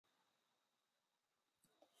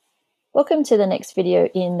Welcome to the next video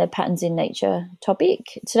in the Patterns in Nature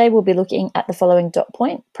topic. Today we'll be looking at the following dot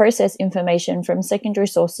point: process information from secondary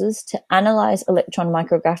sources to analyze electron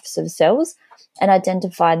micrographs of cells and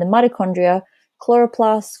identify the mitochondria,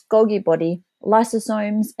 chloroplasts, Golgi body,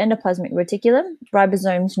 lysosomes, endoplasmic reticulum,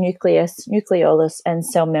 ribosomes, nucleus, nucleolus, and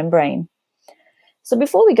cell membrane. So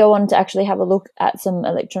before we go on to actually have a look at some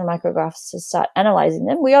electron micrographs to start analyzing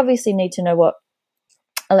them, we obviously need to know what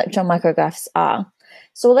electron micrographs are.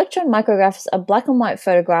 So electron micrographs are black and white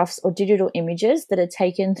photographs or digital images that are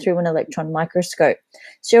taken through an electron microscope.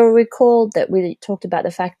 So you'll recall that we talked about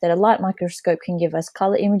the fact that a light microscope can give us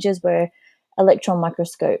color images, where electron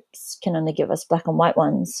microscopes can only give us black and white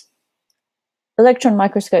ones. Electron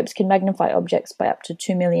microscopes can magnify objects by up to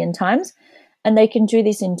 2 million times, and they can do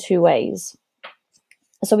this in two ways.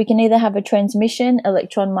 So we can either have a transmission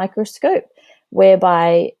electron microscope,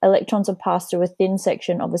 whereby electrons are passed through a thin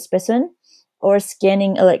section of a specimen, or a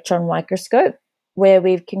scanning electron microscope, where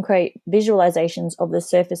we can create visualizations of the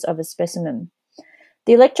surface of a specimen.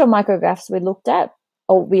 The electron micrographs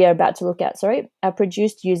we are about to look at, are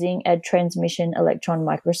produced using a transmission electron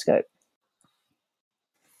microscope.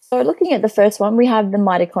 So looking at the first one, we have the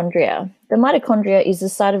mitochondria. The mitochondria is the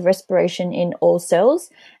site of respiration in all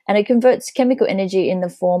cells, and it converts chemical energy in the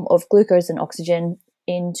form of glucose and oxygen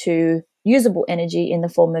into usable energy in the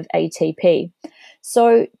form of ATP.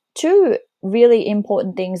 So two really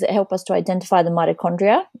important things that help us to identify the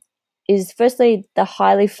mitochondria is firstly the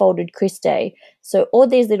highly folded cristae. So all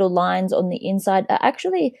these little lines on the inside are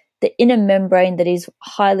actually the inner membrane that is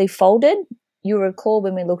highly folded. You'll recall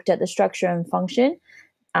when we looked at the structure and function,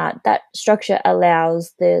 that structure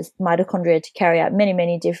allows the mitochondria to carry out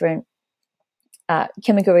many different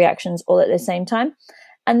chemical reactions all at the same time.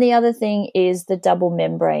 And the other thing is the double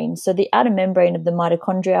membrane. So the outer membrane of the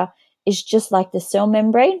mitochondria is just like the cell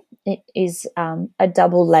membrane. It is a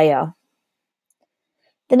double layer.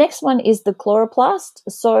 The next one is the chloroplast.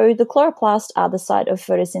 So the chloroplasts are the site of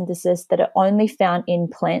photosynthesis that are only found in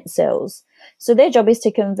plant cells. So their job is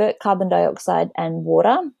to convert carbon dioxide and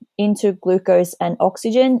water into glucose and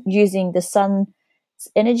oxygen using the sun's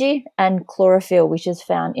energy and chlorophyll, which is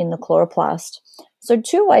found in the chloroplast. So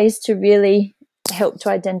two ways to really help to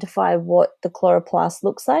identify what the chloroplast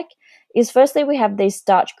looks like is firstly we have these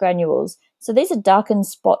starch granules. So these are darkened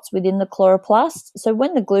spots within the chloroplast. So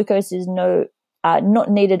when the glucose is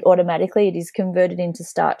not needed automatically, it is converted into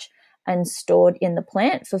starch and stored in the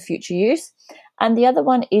plant for future use. And the other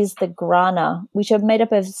one is the grana, which are made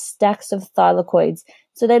up of stacks of thylakoids.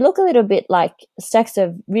 So they look a little bit like stacks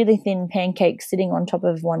of really thin pancakes sitting on top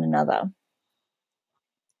of one another.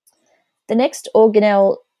 The next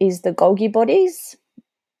organelle is the Golgi bodies.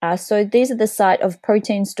 So these are the site of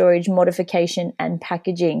protein storage, modification, and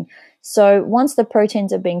packaging. So once the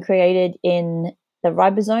proteins have been created in the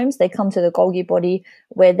ribosomes, they come to the Golgi body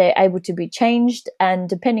where they're able to be changed, and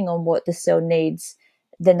depending on what the cell needs,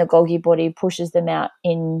 then the Golgi body pushes them out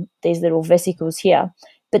in these little vesicles here.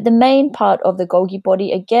 But the main part of the Golgi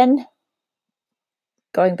body, again,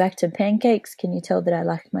 going back to pancakes, can you tell that I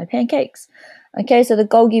like my pancakes? Okay, so the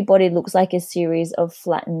Golgi body looks like a series of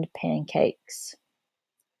flattened pancakes.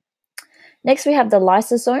 Next, we have the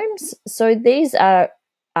lysosomes. So these are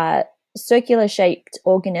circular-shaped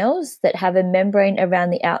organelles that have a membrane around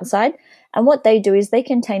the outside. And what they do is they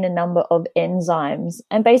contain a number of enzymes.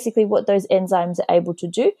 And basically what those enzymes are able to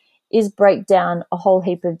do is break down a whole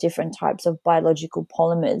heap of different types of biological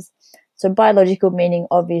polymers. So biological meaning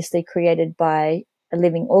obviously created by a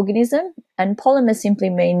living organism. And polymer simply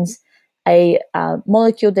means a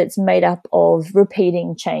molecule that's made up of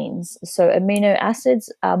repeating chains. So amino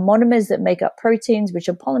acids are monomers that make up proteins, which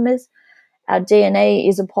are polymers. Our DNA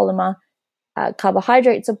is a polymer.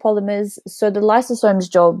 Carbohydrates are polymers. So the lysosome's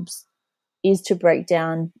job is to break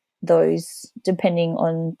down those depending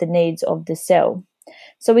on the needs of the cell.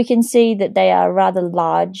 So we can see that they are rather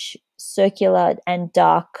large, circular, and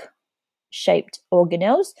dark-shaped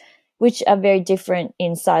organelles, which are very different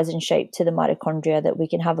in size and shape to the mitochondria that we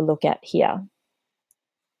can have a look at here.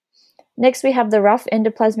 Next, we have the rough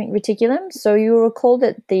endoplasmic reticulum. So you'll recall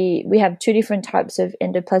that we have two different types of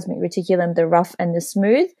endoplasmic reticulum, the rough and the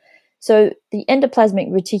smooth. So the endoplasmic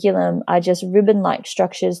reticulum are just ribbon-like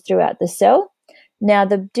structures throughout the cell. Now,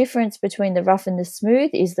 the difference between the rough and the smooth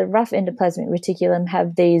is the rough endoplasmic reticulum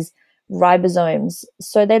have these ribosomes.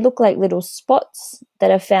 So they look like little spots that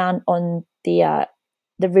are found on the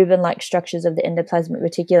ribbon-like structures of the endoplasmic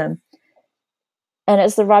reticulum. And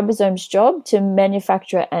it's the ribosome's job to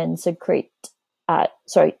manufacture and to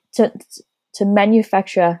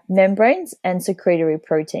manufacture membranes and secretory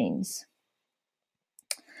proteins.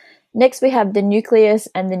 Next, we have the nucleus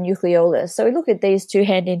and the nucleolus. So we look at these two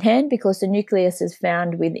hand in hand because the nucleolus is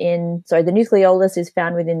found within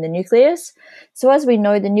the nucleus. So as we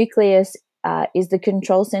know, the nucleus is the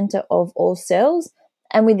control center of all cells,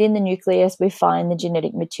 and within the nucleus we find the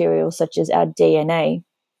genetic material such as our DNA.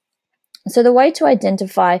 So the way to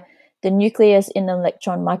identify the nucleus in an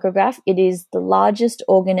electron micrograph, it is the largest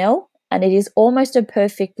organelle, and it is almost a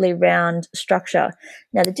perfectly round structure.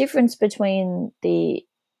 Now the difference between the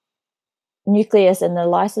nucleus and the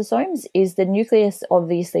lysosomes is the nucleus,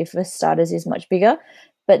 obviously for starters, is much bigger,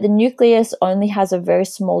 but the nucleus only has a very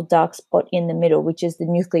small dark spot in the middle, which is the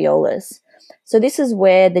nucleolus. So this is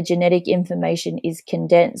where the genetic information is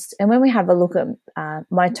condensed. And when we have a look at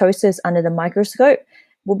mitosis under the microscope,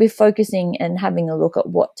 we'll be focusing and having a look at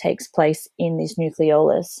what takes place in this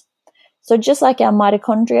nucleolus. So just like our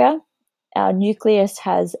mitochondria, our nucleus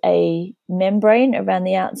has a membrane around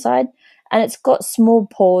the outside, and it's got small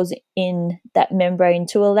pores in that membrane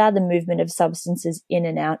to allow the movement of substances in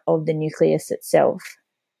and out of the nucleus itself.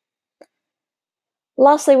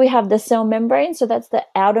 Lastly, we have the cell membrane. So that's the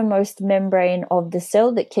outermost membrane of the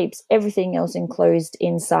cell that keeps everything else enclosed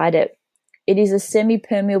inside it. It is a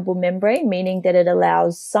semi-permeable membrane, meaning that it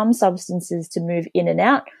allows some substances to move in and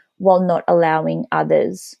out while not allowing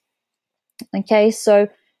others. Okay, so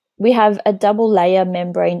we have a double layer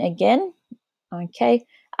membrane again. Okay.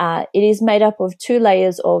 It is made up of two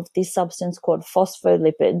layers of this substance called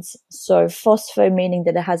phospholipids. So phospho meaning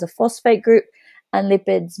that it has a phosphate group, and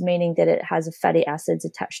lipids meaning that it has fatty acids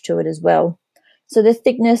attached to it as well. So the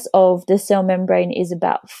thickness of the cell membrane is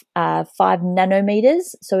about 5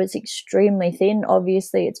 nanometers. So it's extremely thin.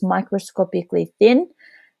 Obviously, it's microscopically thin.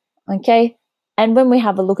 Okay. And when we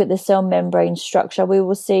have a look at the cell membrane structure, we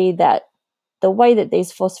will see that the way that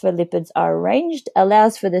these phospholipids are arranged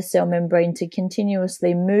allows for the cell membrane to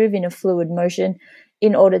continuously move in a fluid motion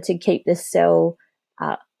in order to keep the cell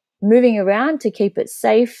moving around, to keep it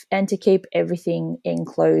safe, and to keep everything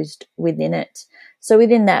enclosed within it. So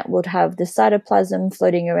within that, we'll have the cytoplasm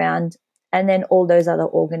floating around, and then all those other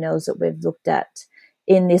organelles that we've looked at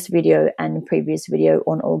in this video and previous video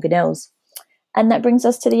on organelles. And that brings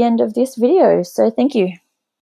us to the end of this video. So thank you.